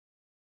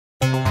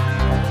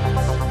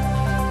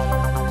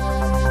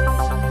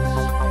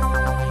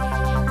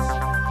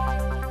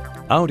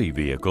Audi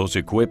vehicles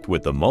equipped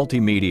with the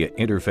Multimedia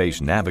Interface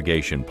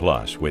Navigation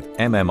Plus with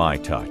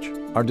MMI Touch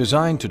are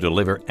designed to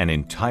deliver an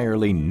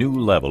entirely new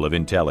level of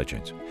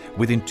intelligence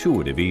with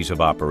intuitive ease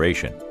of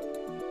operation.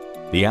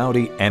 The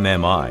Audi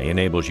MMI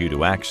enables you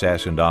to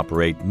access and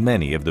operate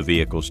many of the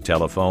vehicle's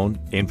telephone,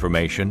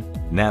 information,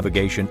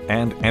 navigation,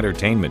 and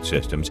entertainment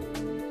systems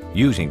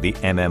using the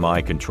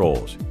MMI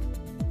controls,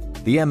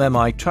 the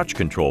MMI Touch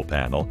Control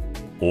Panel,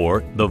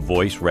 or the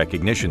Voice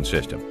Recognition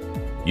System.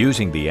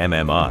 Using the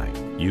MMI,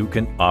 you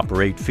can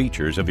operate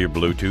features of your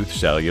Bluetooth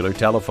cellular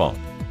telephone,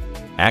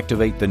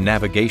 activate the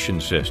navigation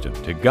system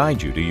to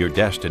guide you to your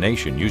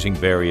destination using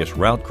various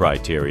route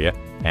criteria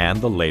and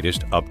the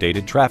latest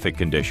updated traffic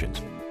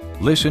conditions.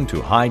 Listen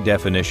to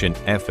high-definition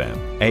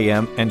FM,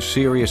 AM, and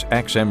Sirius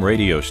XM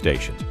radio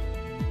stations,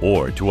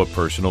 or to a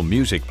personal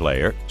music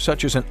player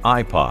such as an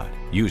iPod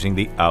using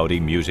the Audi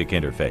Music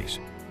Interface.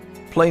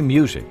 Play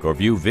music or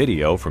view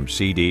video from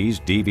CDs,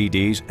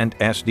 DVDs, and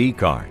SD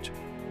cards,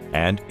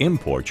 and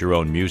import your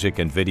own music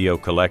and video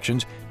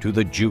collections to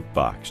the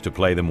jukebox to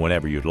play them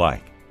whenever you'd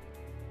like.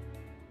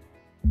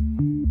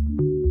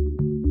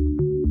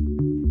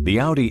 The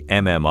Audi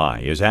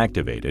MMI is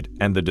activated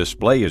and the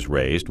display is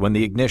raised when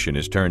the ignition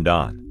is turned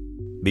on.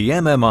 The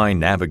MMI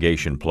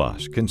Navigation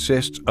Plus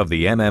consists of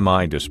the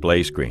MMI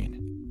display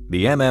screen,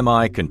 the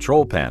MMI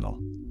control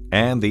panel,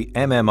 and the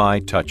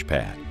MMI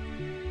touchpad.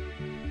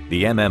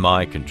 The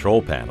MMI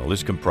control panel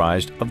is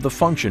comprised of the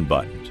function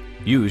buttons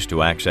used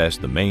to access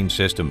the main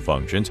system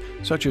functions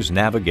such as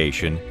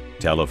navigation,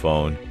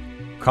 telephone,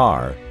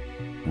 car,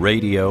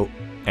 radio,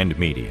 and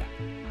media.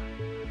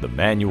 The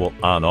manual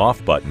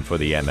on-off button for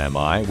the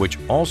MMI, which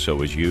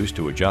also is used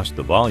to adjust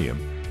the volume,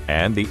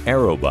 and the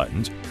arrow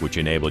buttons, which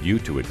enable you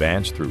to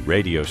advance through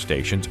radio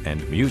stations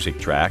and music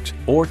tracks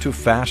or to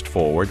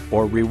fast-forward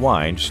or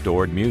rewind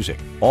stored music.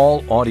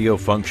 All audio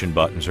function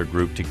buttons are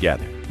grouped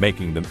together,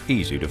 making them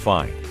easy to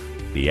find.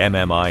 The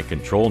MMI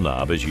control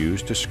knob is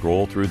used to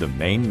scroll through the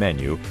main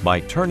menu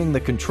by turning the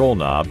control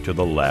knob to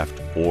the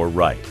left or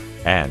right,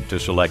 and to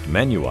select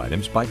menu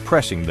items by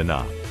pressing the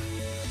knob.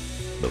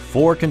 The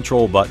 4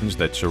 control buttons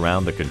that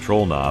surround the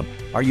control knob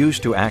are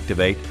used to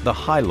activate the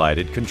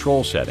highlighted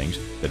control settings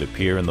that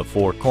appear in the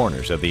 4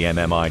 corners of the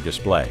MMI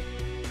display.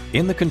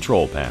 In the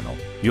control panel,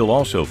 you'll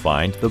also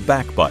find the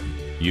back button,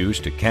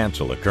 used to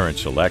cancel a current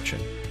selection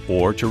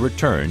or to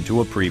return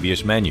to a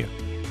previous menu,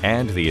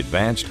 and the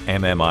advanced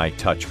MMI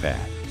touchpad,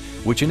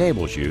 which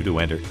enables you to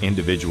enter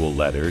individual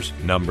letters,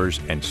 numbers,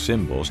 and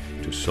symbols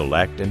to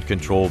select and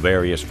control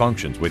various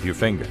functions with your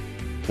finger.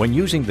 When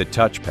using the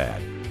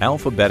touchpad,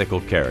 alphabetical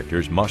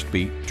characters must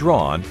be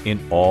drawn in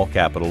all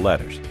capital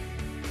letters.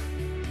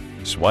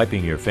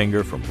 Swiping your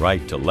finger from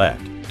right to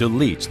left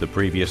deletes the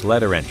previous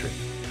letter entry,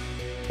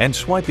 and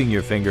swiping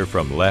your finger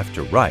from left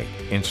to right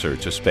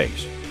inserts a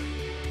space.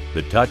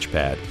 The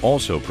touchpad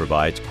also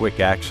provides quick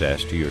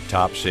access to your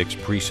top 6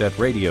 preset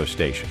radio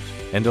stations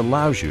and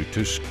allows you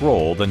to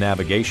scroll the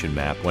navigation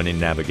map when in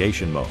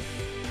navigation mode.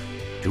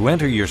 To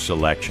enter your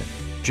selection,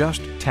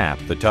 just tap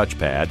the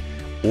touchpad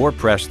or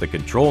press the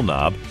control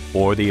knob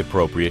or the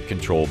appropriate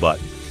control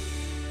button.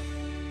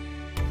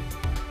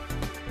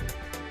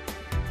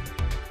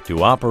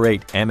 To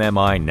operate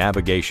MMI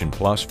Navigation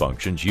Plus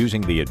functions using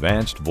the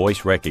advanced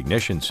voice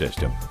recognition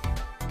system,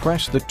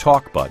 press the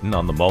Talk button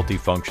on the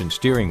multifunction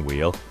steering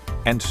wheel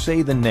and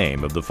say the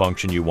name of the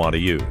function you want to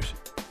use: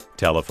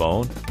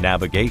 telephone,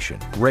 navigation,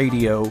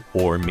 radio,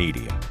 or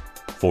media.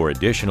 For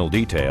additional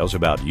details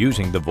about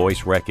using the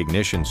voice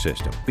recognition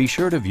system, be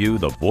sure to view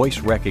the Voice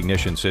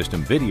Recognition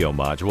System video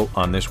module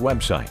on this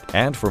website.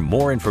 And for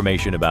more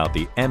information about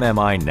the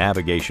MMI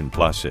Navigation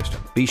Plus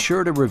system, be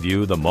sure to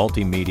review the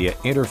Multimedia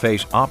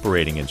Interface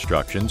Operating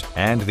Instructions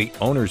and the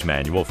Owner's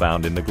Manual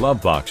found in the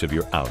glove box of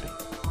your Audi.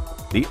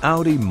 The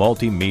Audi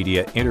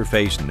Multimedia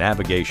Interface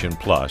Navigation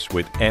Plus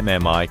with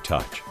MMI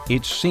Touch.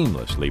 It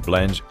seamlessly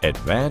blends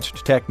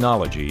advanced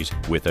technologies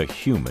with a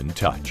human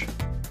touch.